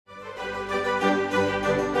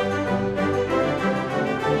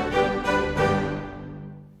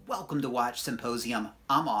Watch Symposium.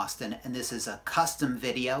 I'm Austin, and this is a custom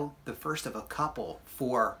video, the first of a couple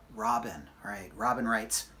for Robin. All right, Robin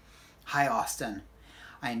writes, "Hi Austin,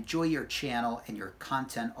 I enjoy your channel and your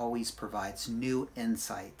content always provides new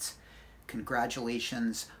insights.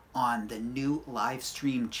 Congratulations on the new live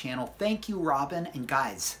stream channel." Thank you, Robin. And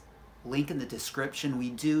guys, link in the description. We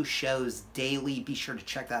do shows daily. Be sure to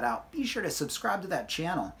check that out. Be sure to subscribe to that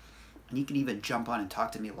channel, and you can even jump on and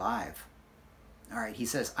talk to me live. All right, he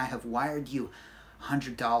says, "I have wired you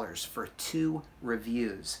 $100 for 2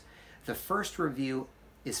 reviews. The first review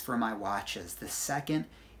is for my watches. The second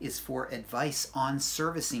is for advice on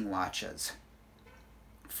servicing watches."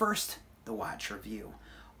 First, the watch review.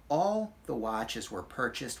 All the watches were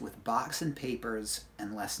purchased with box and papers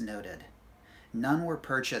unless noted. None were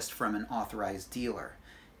purchased from an authorized dealer.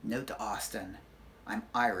 Note to Austin, I'm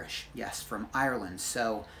Irish, yes, from Ireland,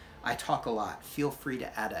 so I talk a lot. Feel free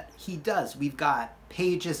to edit. He does. We've got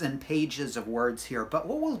pages and pages of words here, but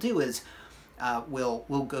what we'll do is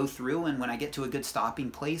we'll go through, and when I get to a good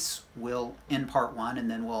stopping place, we'll end part 1,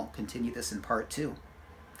 and then we'll continue this in part 2.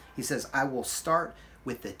 He says, "I will start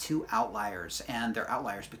with the 2 outliers," and they're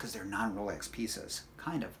outliers because they're non-Rolex pieces.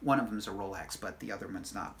 Kind of. One of them is a Rolex, but the other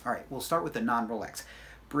one's not. All right, we'll start with the non-Rolex.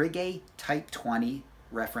 Breguet Type 20,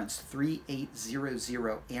 reference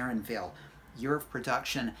 3800 Aeronavale. Year of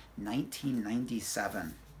production,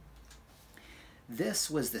 1997. This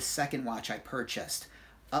was the second watch I purchased.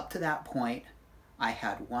 Up to that point, I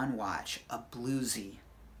had one watch, a bluesy,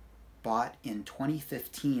 bought in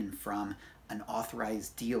 2015 from an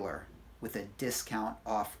authorized dealer with a discount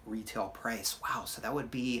off retail price. Wow, so that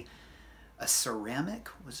would be a ceramic?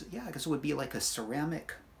 Yeah, I guess it would be like a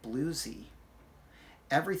ceramic bluesy.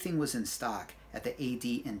 Everything was in stock at the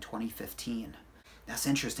AD in 2015. That's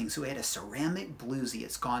interesting. So he had a ceramic bluesy.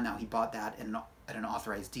 It's gone now. He bought that at an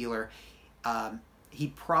authorized dealer. He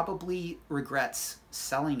probably regrets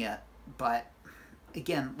selling it, but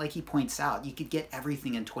again, like he points out, you could get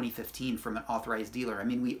everything in 2015 from an authorized dealer. I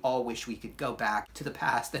mean, we all wish we could go back to the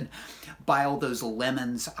past and buy all those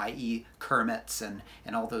lemons, i.e. Kermits, and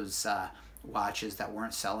all those watches that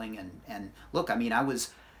weren't selling. And look, I mean, I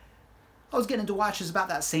was getting into watches about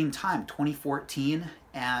that same time, 2014,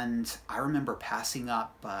 and I remember passing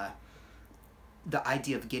up the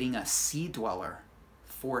idea of getting a Sea Dweller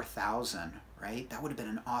 4000, right? That would have been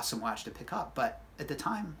an awesome watch to pick up, but at the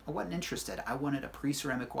time, I wasn't interested. I wanted a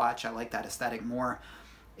pre-ceramic watch. I like that aesthetic more.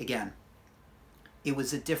 Again, it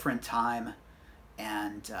was a different time,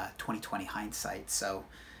 and 2020 hindsight, so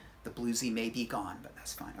the bluesy may be gone, but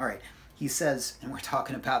that's fine. All right, he says, and we're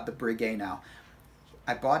talking about the Breguet now,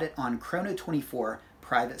 "I bought it on Chrono24,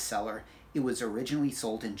 private seller. It was originally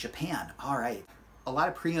sold in Japan." All right. A lot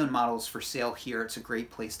of pre-owned models for sale here. It's a great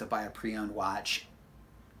place to buy a pre-owned watch.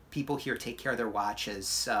 People here take care of their watches,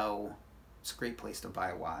 so it's a great place to buy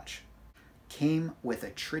a watch. Came with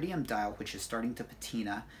a tritium dial, which is starting to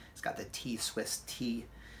patina. It's got the T, Swiss T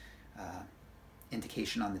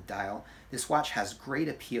indication on the dial. This watch has great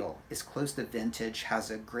appeal. It's close to vintage, has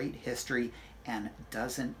a great history, and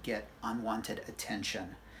doesn't get unwanted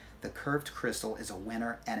attention. The curved crystal is a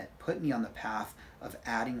winner, and it put me on the path of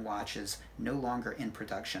adding watches no longer in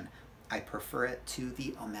production. I prefer it to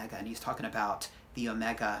the Omega." And he's talking about the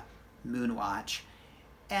Omega Moon watch.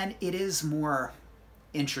 And it is more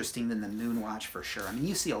interesting than the Moon watch for sure. I mean,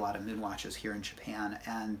 you see a lot of Moon watches here in Japan,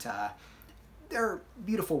 and they're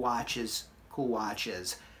beautiful watches, cool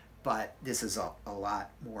watches, but this is a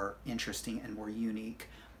lot more interesting and more unique.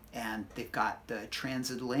 And they've got the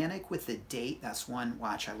transatlantic with the date. That's one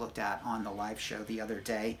watch I looked at on the live show the other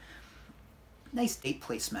day. Nice date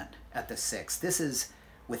placement at the 6. This is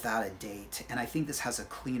without a date, and I think this has a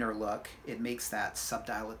cleaner look. It makes that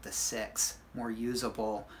subdial at the 6 more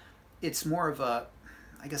usable. It's more of a,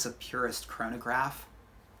 I guess, a purist chronograph.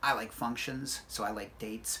 I like functions, so I like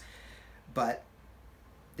dates, but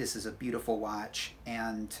this is a beautiful watch,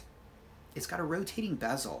 and it's got a rotating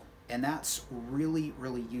bezel, and that's really,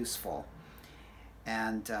 really useful.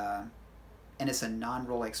 And it's a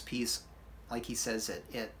non-Rolex piece. Like he says,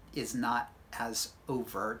 it is not as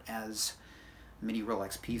overt as many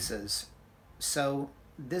Rolex pieces. So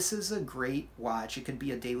this is a great watch. It could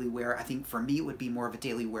be a daily wear. I think for me it would be more of a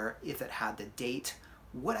daily wear if it had the date.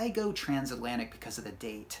 Would I go transatlantic because of the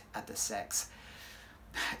date at the 6?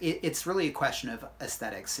 It's really a question of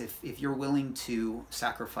aesthetics. If you're willing to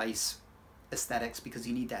sacrifice aesthetics because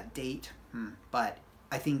you need that date, but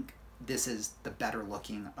I think this is the better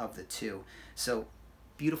looking of the 2. So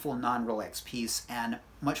beautiful non-Rolex piece, and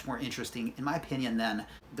much more interesting in my opinion than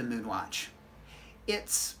the Moon watch.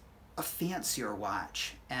 It's a fancier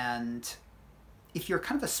watch, and if you're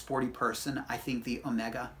kind of a sporty person, I think the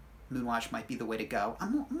Omega moon watch might be the way to go.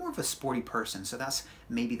 I'm more of a sporty person, so that's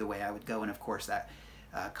maybe the way I would go. And of course that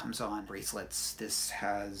comes on bracelets. This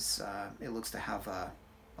has, it looks to have a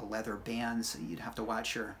leather band, so you'd have to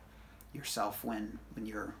watch yourself when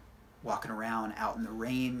you're walking around out in the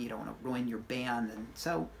rain. You don't want to ruin your band. And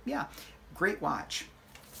so, yeah, great watch.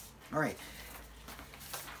 All right,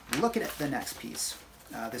 looking at the next piece.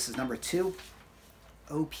 This is number 2,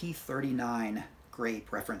 OP39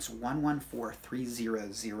 Grape, reference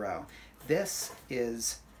 114300. This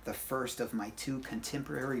is the first of my 2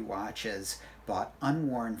 contemporary watches bought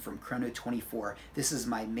unworn from Chrono24. This is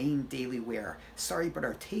my main daily wear. Sorry, but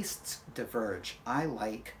our tastes diverge. I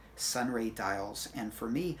like sunray dials, and for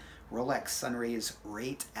me, Rolex Sunray's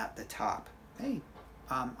right at the top. Hey,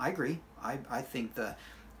 I agree. I think the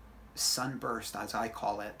sunburst, as I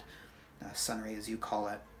call it, sunray as you call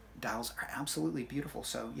it, dials are absolutely beautiful.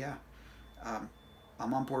 So yeah,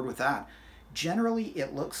 I'm on board with that. Generally,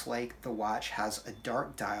 it looks like the watch has a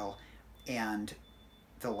dark dial and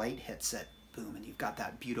the light hits it, boom, and you've got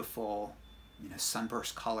that beautiful,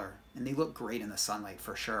 sunburst color, and they look great in the sunlight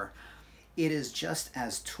for sure. It is just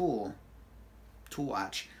as tool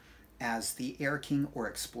watch as the Air King or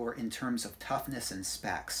Explorer in terms of toughness and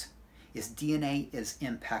specs. Its DNA is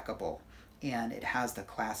impeccable, and it has the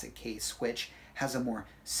classic case, which has a more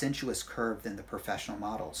sensuous curve than the professional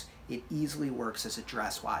models. It easily works as a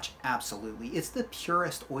dress watch, absolutely. It's the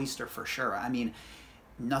purest Oyster for sure. I mean,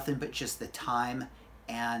 nothing but just the time,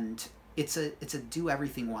 and it's a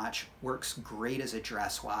do-everything watch. Works great as a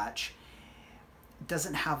dress watch.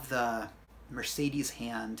 Doesn't have the Mercedes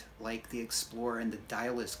hand like the Explorer, and the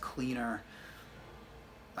dial is cleaner.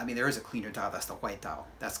 I mean, there is a cleaner dial, that's the white dial.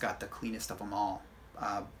 That's got the cleanest of them all,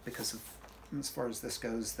 because of, as far as this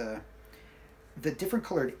goes, the different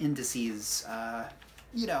colored indices,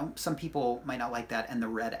 some people might not like that, and the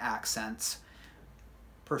red accents.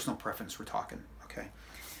 Personal preference we're talking, okay?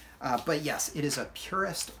 But yes, it is a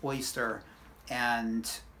purest Oyster, and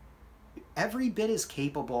every bit as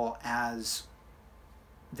capable as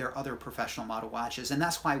their other professional model watches. And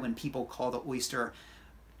that's why when people call the Oyster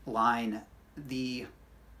line the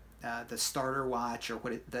starter watch, or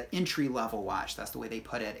the entry-level watch, that's the way they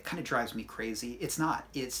put it, it kind of drives me crazy. It's not.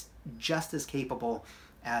 It's just as capable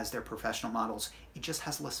as their professional models. It just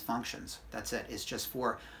has less functions. That's it. It's just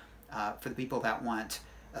for the people that want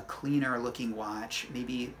a cleaner looking watch,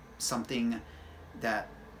 maybe something that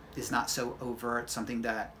is not so overt, something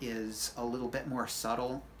that is a little bit more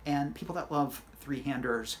subtle, and people that love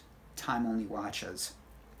three-handers, time-only watches.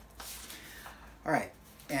 All right,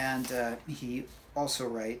 and he also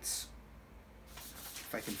writes,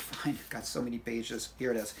 if I can find, I've got so many pages,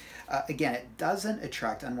 here it is. Again, it doesn't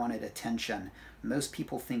attract unwanted attention. Most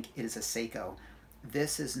people think it is a Seiko.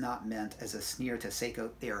 This is not meant as a sneer to Seiko.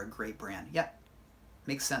 They are a great brand. Yep,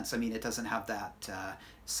 makes sense. I mean, it doesn't have that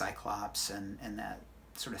Cyclops and that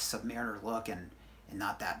sort of Submariner look, and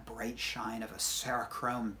not that bright shine of a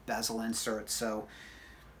Serichrome bezel insert. So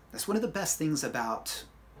that's one of the best things about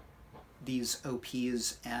these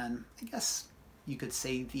OPs, and I guess you could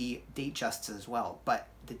say the Datejusts as well, but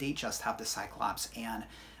the Datejust have the Cyclops, and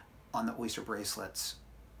on the Oyster bracelets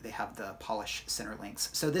they have the polished center links.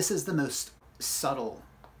 So this is the most subtle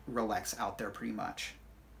Rolex out there pretty much.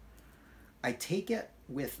 I take it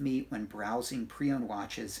with me when browsing pre-owned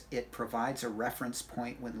watches. It provides a reference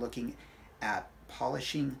point when looking at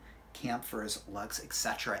polishing, chamfers, lugs,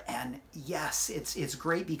 etc. And yes, it's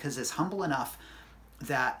great because it's humble enough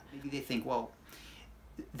that maybe they think, well,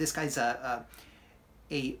 this guy's a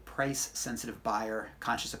price-sensitive buyer,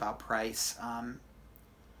 conscious about price,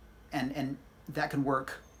 and that can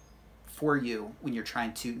work for you when you're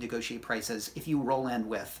trying to negotiate prices. If you roll in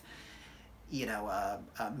with, a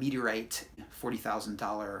Meteorite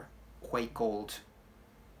 $40,000 white gold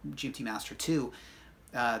GMT Master 2,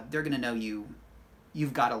 they're going to know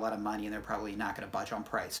you've got a lot of money, and they're probably not going to budge on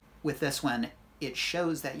price. With this one, it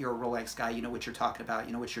shows that you're a Rolex guy. You know what you're talking about.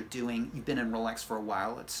 You know what you're doing. You've been in Rolex for a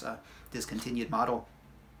while. It's a discontinued model.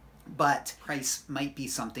 But price might be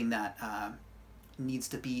something that needs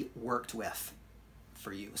to be worked with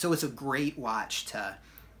for you. So it's a great watch to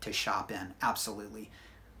shop in, absolutely.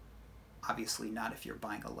 Obviously not if you're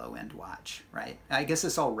buying a low-end watch, right? I guess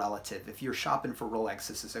it's all relative. If you're shopping for Rolex,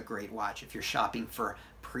 this is a great watch. If you're shopping for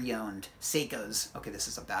pre-owned Seikos, okay, this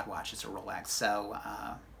is a bad watch. It's a Rolex. So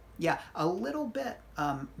yeah, a little bit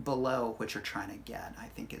below what you're trying to get, I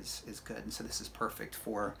think is good. And so this is perfect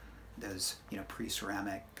for those,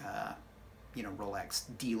 pre-ceramic, Rolex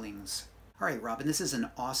dealings. All right, Robin, this is an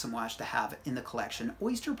awesome watch to have in the collection.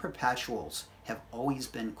 Oyster Perpetuals have always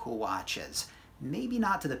been cool watches. Maybe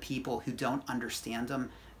not to the people who don't understand them,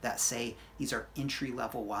 that say these are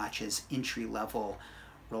entry-level watches, entry-level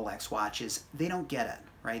Rolex watches, they don't get it,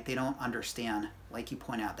 right? They don't understand, like you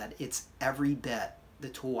point out, that it's every bit the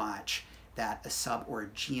tool watch that a sub or a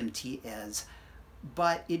GMT is,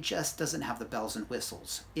 but it just doesn't have the bells and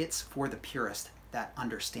whistles. It's for the purist that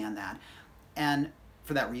understand that. And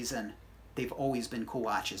for that reason, they've always been cool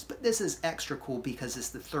watches. But this is extra cool because it's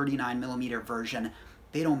the 39mm version.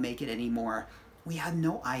 They don't make it anymore. We had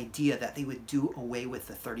no idea that they would do away with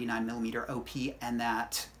the 39mm OP and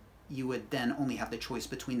that you would then only have the choice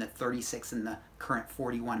between the 36 and the current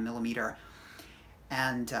 41mm.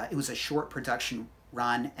 And it was a short production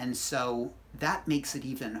run, and so that makes it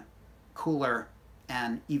even cooler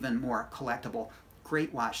and even more collectible.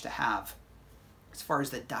 Great watch to have. As far as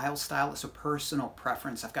the dial style, it's a personal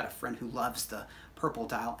preference. I've got a friend who loves the purple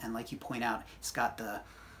dial, and like you point out, it's got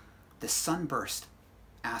the sunburst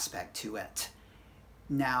aspect to it.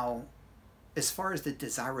 Now, as far as the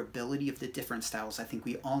desirability of the different styles, I think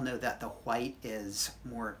we all know that the white is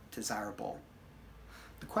more desirable.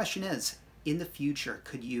 The question is, in the future,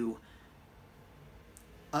 could you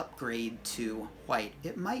upgrade to white?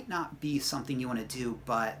 It might not be something you want to do,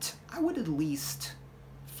 but I would at least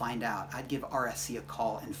find out. I'd give RSC a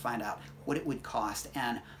call and find out what it would cost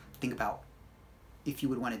and think about if you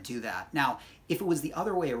would want to do that. Now, if it was the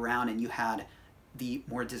other way around and you had the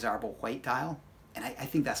more desirable white dial, and I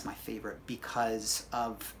think that's my favorite because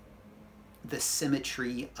of the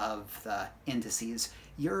symmetry of the indices.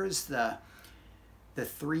 Yours, the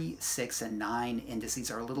 3, 6, and 9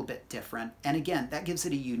 indices are a little bit different. And again, that gives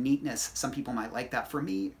it a uniqueness. Some people might like that. For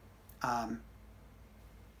me, not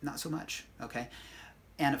so much, okay?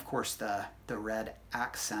 And of course, the red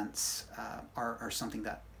accents are something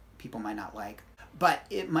that people might not like. But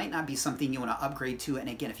it might not be something you want to upgrade to. And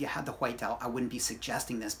again, if you had the white dial, I wouldn't be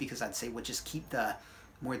suggesting this because I'd say, well, just keep the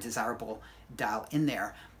more desirable dial in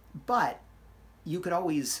there. But you could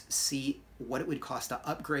always see what it would cost to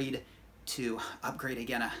upgrade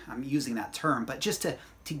again, I'm using that term, but just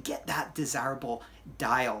to get that desirable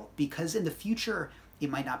dial, because in the future, it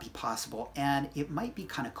might not be possible. And it might be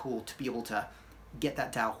kind of cool to be able to get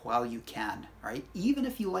that dial while you can, all right? Even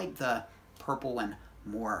if you like the purple one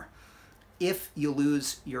more. If you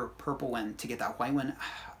lose your purple one to get that white one,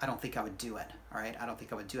 I don't think I would do it. All right, I don't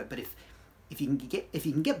think I would do it. But if you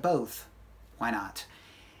can get both, why not?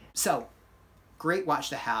 So, great watch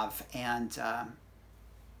to have, and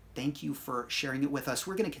thank you for sharing it with us.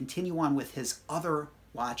 We're going to continue on with his other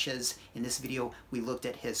watches. In this video, we looked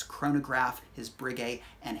at his chronograph, his Breguet,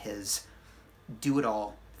 and his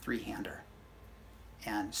do-it-all three-hander.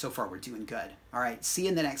 And so far, we're doing good. All right, see you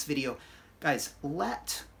in the next video. Guys,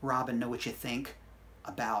 let Robin know what you think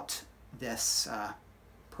about this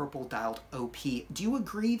purple dialed OP. Do you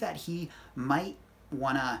agree that he might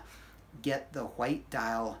want to get the white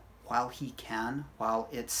dial while he can, while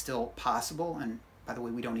it's still possible? And by the way,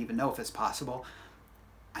 we don't even know if it's possible.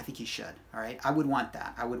 I think he should, all right? I would want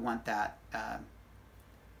that. I would want that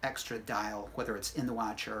extra dial, whether it's in the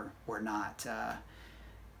watch or not,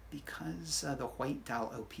 because the white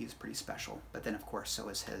dial OP is pretty special. But then, of course, so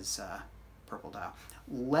is his purple dial.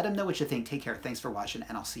 Let him know what you think. Take care. Thanks for watching,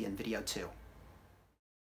 and I'll see you in video 2.